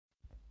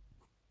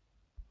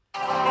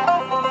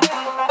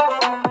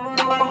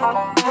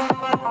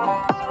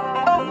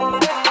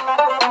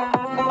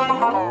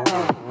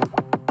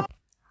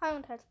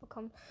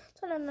willkommen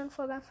zu einer neuen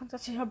Folge von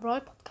Fantastischer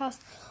Brawl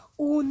Podcast.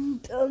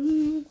 Und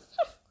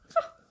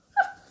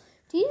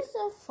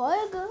diese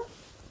Folge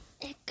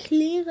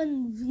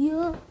erklären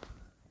wir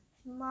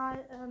mal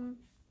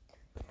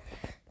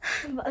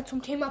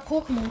zum Thema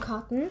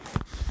Pokémon-Karten.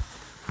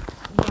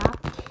 Ja.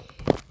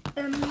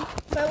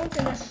 Bei uns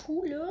in der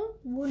Schule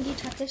wurden die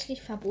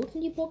tatsächlich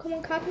verboten, die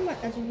Pokémon-Karten.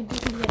 Also wir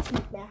dürfen die jetzt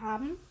nicht mehr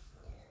haben.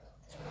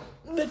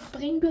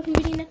 Mitbringen dürfen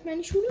wir die nicht mehr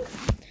in die Schule.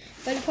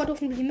 Weil davor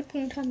durften wir die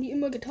mitbringen und haben die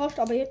immer getauscht.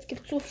 Aber jetzt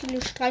gibt es so viele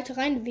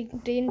Streitereien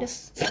wegen denen,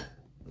 dass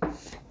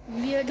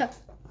wir da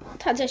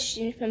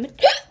tatsächlich nicht mehr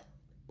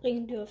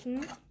mitbringen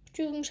dürfen.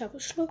 Entschuldigung, ich habe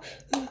Schluck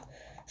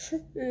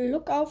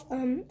auf.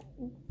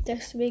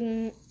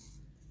 Deswegen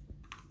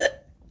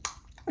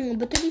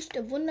bitte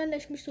nicht wundern,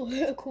 dass ich mich so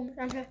komisch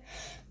anhöre.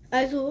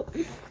 Also,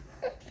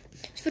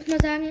 ich würde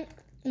mal sagen,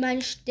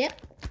 meine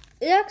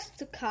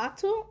stärkste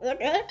Karte.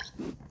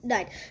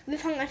 Nein, wir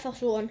fangen einfach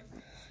so an.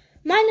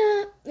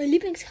 Meine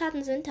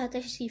Lieblingskarten sind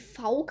tatsächlich die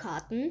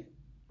V-Karten.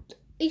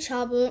 Ich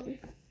habe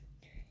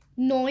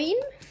 9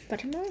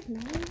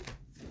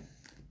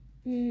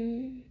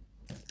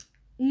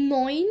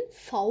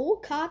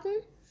 V-Karten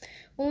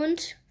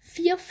und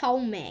 4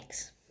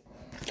 V-Max.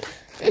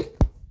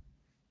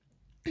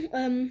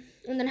 Und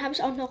dann habe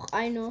ich auch noch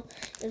eine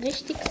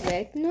richtig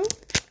seltene.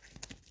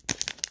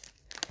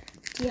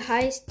 Die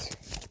heißt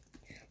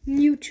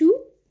Mewtwo.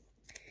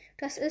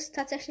 Das ist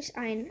tatsächlich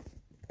ein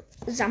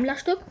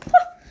Sammlerstück.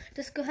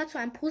 Das gehört zu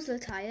einem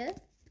Puzzleteil.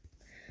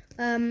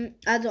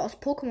 Also aus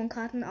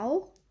Pokémon-Karten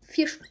auch.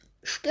 4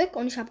 Stück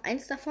und ich habe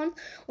 1 davon.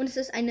 Und es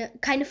ist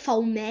keine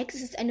V-Max,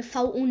 es ist eine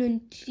V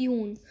ohne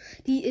Tune.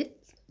 Die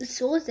ist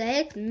so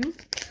selten.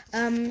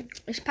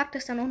 Ich packe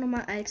das dann auch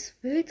nochmal als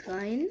Bild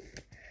rein.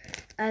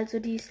 Also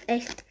die ist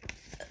echt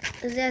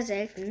sehr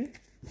selten.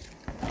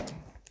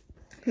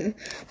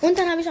 Und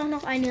dann habe ich auch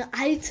noch eine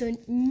alte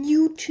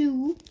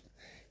Mewtwo.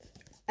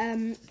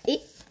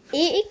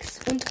 EX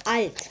und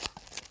alt.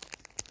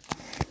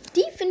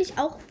 Die finde ich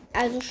auch,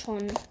 also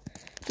schon.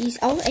 Die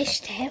ist auch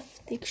echt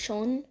heftig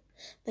schon.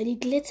 Weil die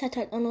glitzert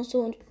halt auch noch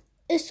so und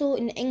ist so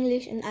in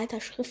Englisch in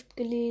alter Schrift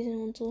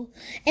gelesen und so.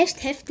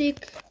 Echt heftig.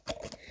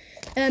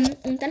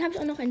 Und dann habe ich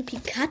auch noch eine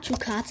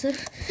Pikachu-Karte.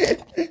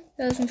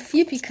 Da sind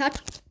 4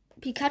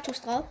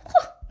 Pikachus drauf.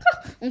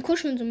 Und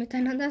kuscheln so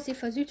miteinander. Sieht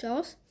voll süß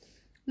aus.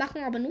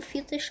 Machen aber nur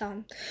 40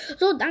 Schaden.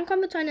 So, dann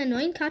kommen wir zu einer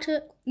neuen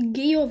Karte.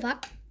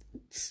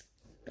 Geowatz.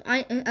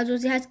 Also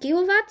sie heißt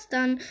Geowatz.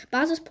 Dann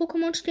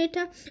Basis-Pokémon steht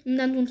da. Und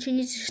dann so ein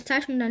chinesisches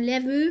Zeichen. Und dann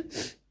Level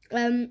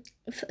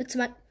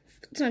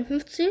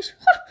 52.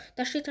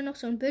 Da steht dann noch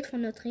so ein Bild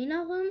von der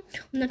Trainerin.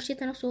 Und dann steht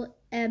da noch so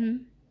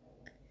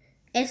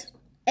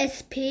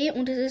SP.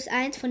 Und es ist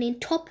eins von den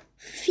Top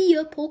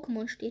 4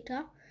 Pokémon steht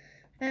da.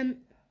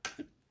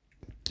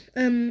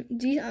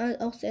 Die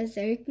ist auch sehr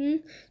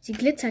selten. Sie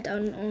glitzert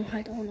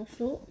halt auch noch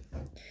so.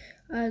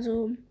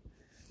 Also,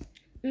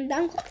 und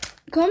dann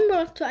kommen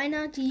wir noch zu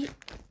einer, die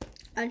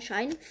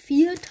anscheinend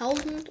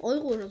 4.000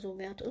 Euro oder so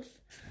wert ist.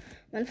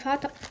 Mein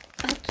Vater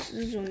hat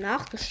so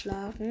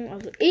nachgeschlagen.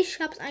 Also ich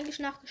habe es eigentlich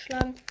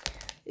nachgeschlagen.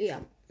 Ja.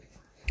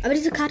 Aber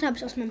diese Karte habe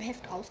ich aus meinem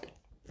Heft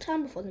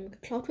rausgetan, bevor sie mir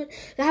geklaut wird.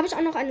 Da habe ich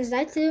auch noch eine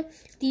Seite,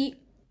 die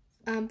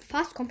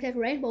fast komplett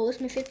Rainbow ist.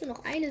 Mir fehlt nur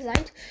noch eine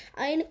Seite.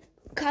 Eine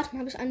Karte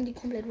habe ich an, die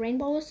komplett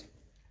Rainbow ist.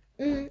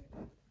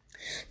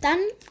 Dann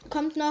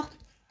kommt noch,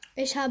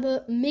 ich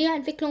habe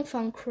Mega-Entwicklung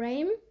von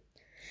Crane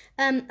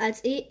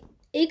als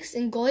EX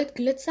in Gold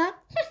Glitzer.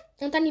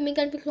 Und dann die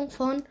Mega-Entwicklung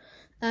von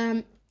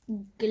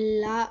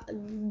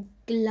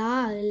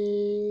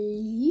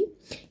Glali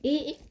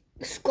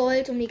EX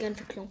Gold und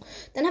Mega-Entwicklung.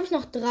 Dann habe ich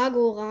noch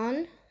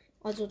Dragoran,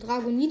 also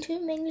Dragonite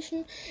im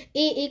Englischen.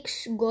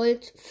 EX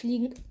Gold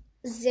fliegen.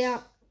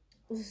 Sehr,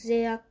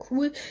 sehr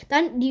cool.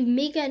 Dann die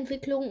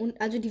Mega-Entwicklung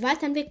und also die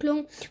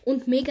Weiterentwicklung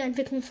und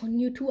Mega-Entwicklung von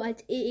Mewtwo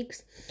als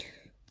EX.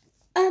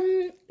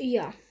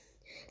 Ja.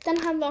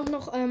 Dann haben wir auch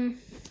noch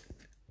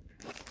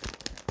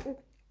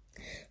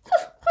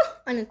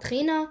eine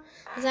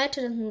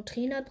Trainerseite, da sind nur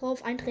Trainer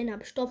drauf. Ein Trainer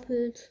habe ich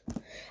doppelt.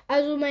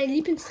 Also mein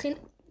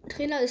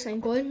Lieblingstrainer ist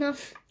ein goldener.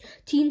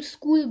 Team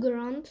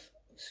Schoolgrund,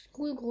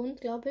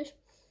 glaube ich.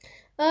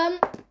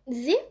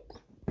 Sehr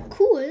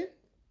cool.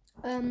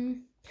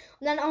 Und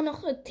dann auch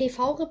noch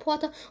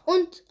TV-Reporter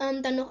und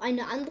dann noch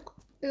eine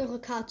andere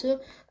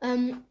Karte.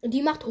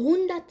 Die macht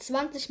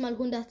 120 mal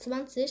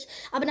 120.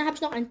 Aber dann habe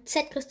ich noch ein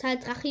Z-Kristall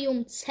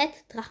Drachium Z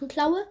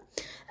Drachenklaue.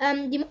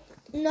 Die macht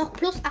noch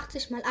plus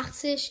 80 mal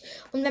 80.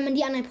 Und wenn man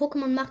die an ein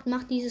Pokémon macht,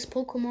 macht dieses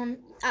Pokémon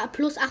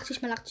plus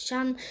 80 mal 80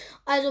 Schaden.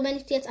 Also wenn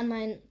ich die jetzt an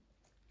meine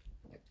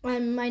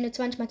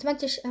 20 mal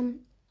 20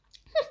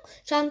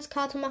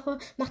 Schadenskarte mache,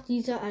 macht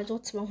diese also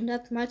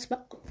 200 mal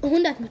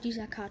 200 mit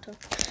dieser Karte.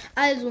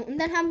 Also, und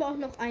dann haben wir auch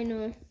noch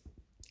eine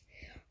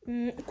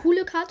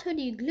coole Karte,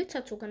 die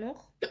glitzert sogar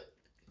noch.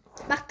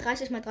 Macht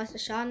 30 mal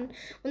 30 Schaden.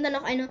 Und dann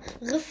noch eine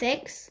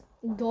Reflex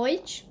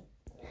Deutsch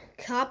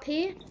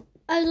KP.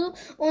 Also,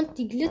 und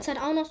die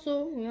glitzert auch noch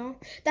so, ja.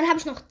 Dann habe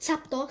ich noch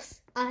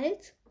Zapdos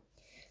alt.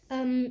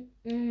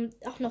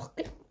 Auch noch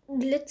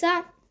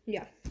Glitzer.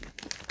 Ja.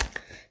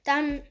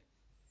 Dann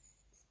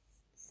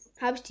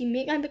habe ich die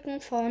Mega-Entwicklung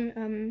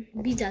von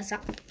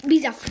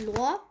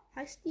Bisaflor,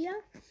 heißt die ja.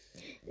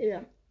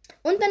 Ja.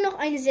 Und dann noch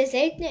eine sehr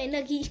seltene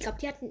Energie. Ich glaube,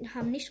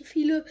 haben nicht so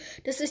viele.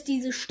 Das ist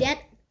diese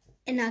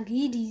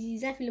Sternenergie, die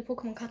sehr viele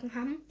Pokémon-Karten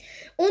haben.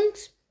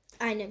 Und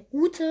eine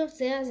gute,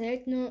 sehr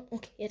seltene,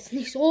 okay, jetzt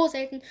nicht so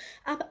selten,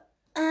 aber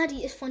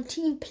die ist von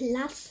Team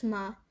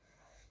Plasma.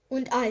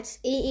 Und als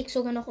EX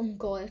sogar noch im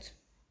Gold.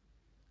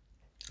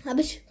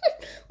 Habe ich.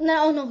 Und dann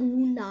auch noch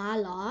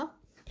Lunala.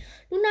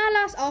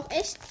 Lunala ist auch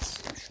echt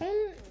schon,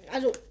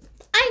 also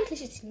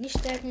eigentlich ist sie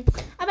nicht selten,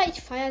 aber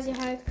ich feiere sie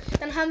halt.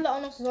 Dann haben wir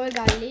auch noch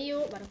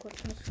Solgaleo. Warte kurz,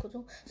 ich muss kurz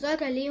so.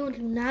 Solgaleo und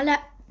Lunala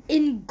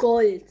in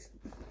Gold.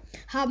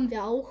 Haben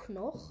wir auch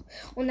noch.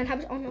 Und dann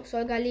habe ich auch noch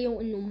Solgaleo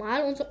in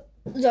Normal und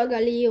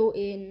Solgaleo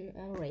in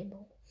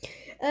Rainbow.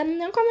 Dann kommen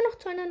wir noch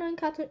zu einer neuen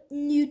Karte.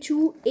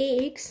 Mewtwo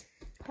EX.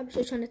 Habe ich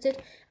euch schon erzählt.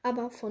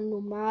 Aber von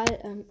Normal,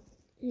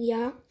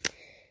 ja.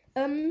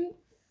 Dann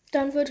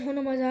würde ich auch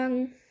nochmal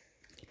sagen,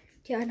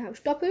 die eine habe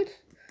ich doppelt.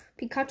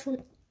 Pikachu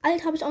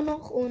alt habe ich auch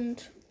noch.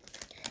 Und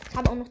ich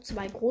habe auch noch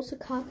 2 große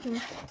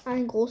Karten.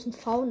 Einen großen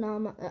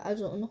V-Name,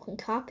 also noch ein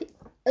KP,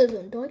 also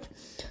in Deutsch.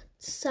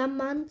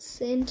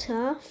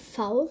 Samantha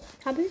V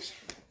habe ich.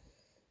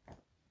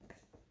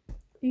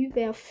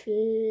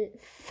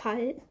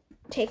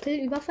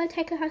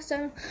 Überfall-Tackle heißt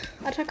seine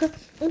Attacke.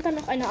 Und dann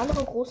noch eine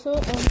andere große,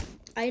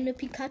 eine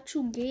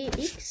Pikachu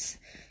GX,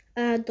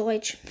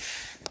 Deutsch.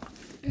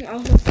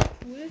 Auch noch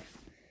cool.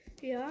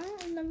 Ja,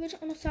 und dann würde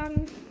ich auch noch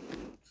sagen,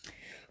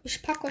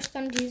 ich packe euch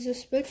dann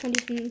dieses Bild von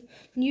diesem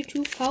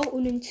Mewtwo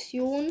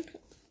V-Unition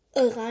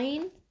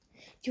rein.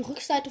 Die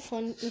Rückseite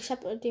von, ich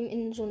habe dem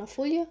in so einer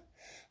Folie,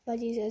 weil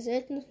die sehr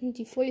selten ist. Und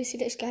die Folie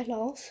sieht echt geil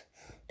aus.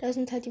 Da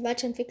sind halt die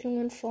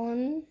Weiterentwicklungen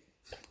von,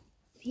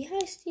 wie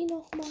heißt die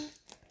nochmal?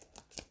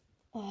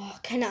 Oh,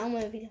 keine Ahnung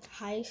mehr, wie das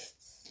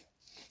heißt.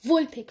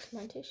 Vulpix,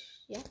 meinte ich.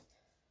 Ja?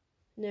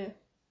 Nö.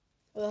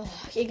 Oh,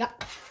 egal.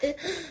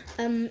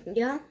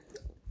 Ja.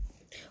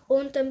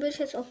 Und dann würde ich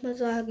jetzt auch mal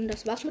sagen,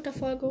 das war's mit der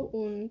Folge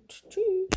und tschüss.